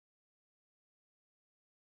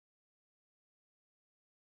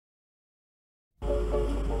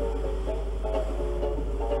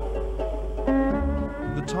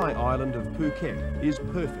Thai island of Phuket is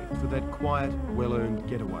perfect for that quiet, well-earned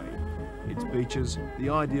getaway. Its beaches, the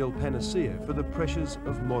ideal panacea for the pressures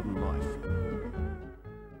of modern life.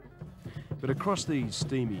 But across these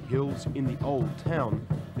steamy hills in the old town,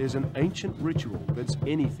 there's an ancient ritual that's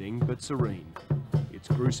anything but serene. Its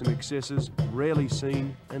gruesome excesses rarely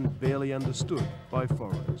seen and barely understood by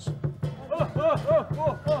foreigners.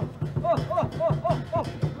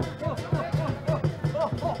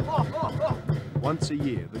 Once a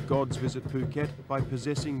year, the gods visit Phuket by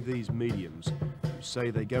possessing these mediums, who say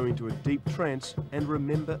they go into a deep trance and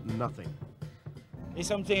remember nothing. It's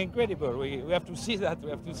something incredible. We have to see that. We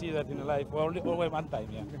have to see that in life. Only one time,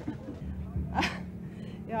 yeah.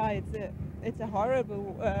 Yeah, it's a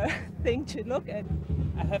horrible thing to look at.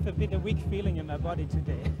 I have a bit of weak feeling in my body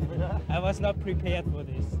today. I was not prepared for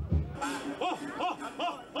this.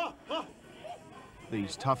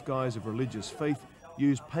 These tough guys of religious faith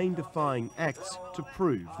use pain-defying acts to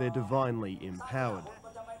prove they're divinely empowered.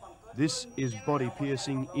 This is body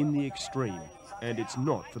piercing in the extreme, and it's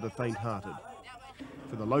not for the faint-hearted.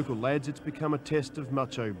 For the local lads, it's become a test of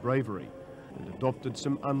macho bravery and adopted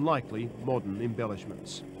some unlikely modern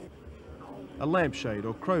embellishments. A lampshade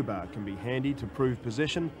or crowbar can be handy to prove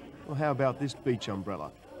possession, or how about this beach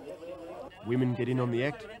umbrella? Women get in on the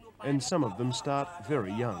act, and some of them start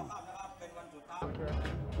very young.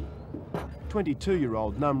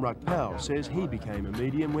 22-year-old Namrak Pao says he became a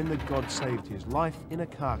medium when the god saved his life in a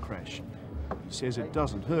car crash. He says it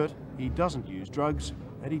doesn't hurt, he doesn't use drugs,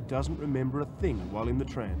 and he doesn't remember a thing while in the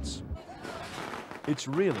trance. It's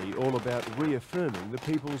really all about reaffirming the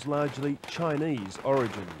people's largely Chinese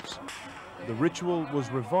origins. The ritual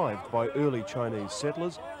was revived by early Chinese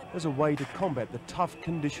settlers as a way to combat the tough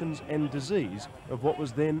conditions and disease of what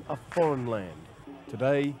was then a foreign land.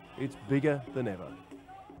 Today, it's bigger than ever.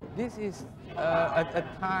 This is a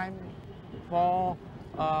time for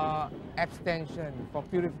abstention, for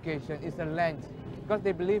purification. It's a Lent. Because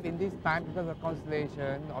they believe in this time, because of the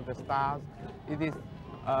constellation of the stars, it is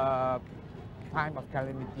a time of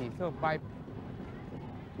calamity. So by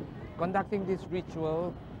conducting this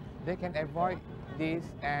ritual, they can avoid this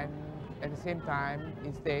and at the same time,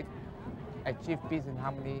 instead, achieve peace and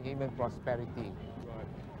harmony, even prosperity.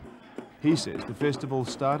 He says the festival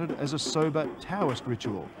started as a sober Taoist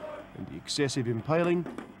ritual, and the excessive impaling,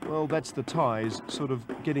 well, that's the Thais sort of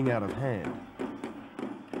getting out of hand.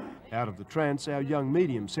 Out of the trance, our young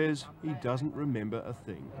medium says he doesn't remember a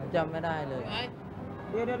thing.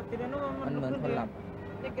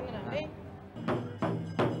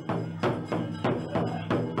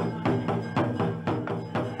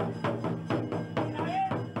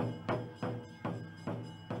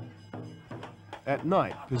 At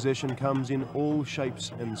night, possession comes in all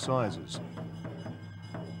shapes and sizes.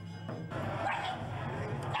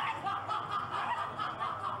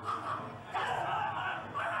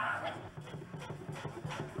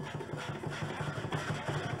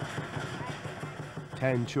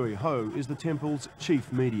 Tan Chui Ho is the temple's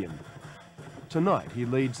chief medium. Tonight he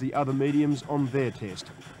leads the other mediums on their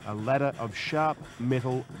test, a ladder of sharp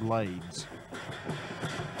metal blades.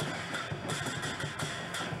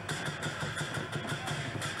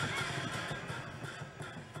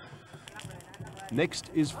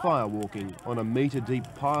 Next is firewalking on a metre-deep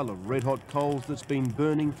pile of red-hot coals that's been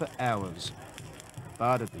burning for hours.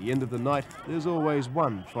 But at the end of the night, there's always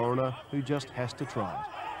one foreigner who just has to try it.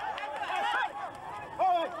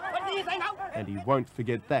 And he won't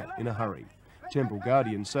forget that in a hurry. Temple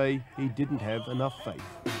guardians say he didn't have enough faith.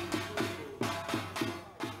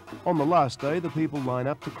 On the last day, the people line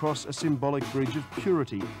up to cross a symbolic bridge of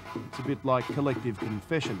purity. It's a bit like collective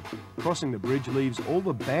confession. Crossing the bridge leaves all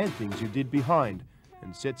the bad things you did behind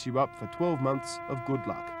and sets you up for 12 months of good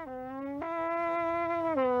luck.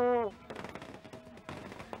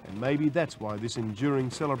 And maybe that's why this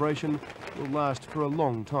enduring celebration will last for a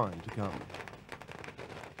long time to come.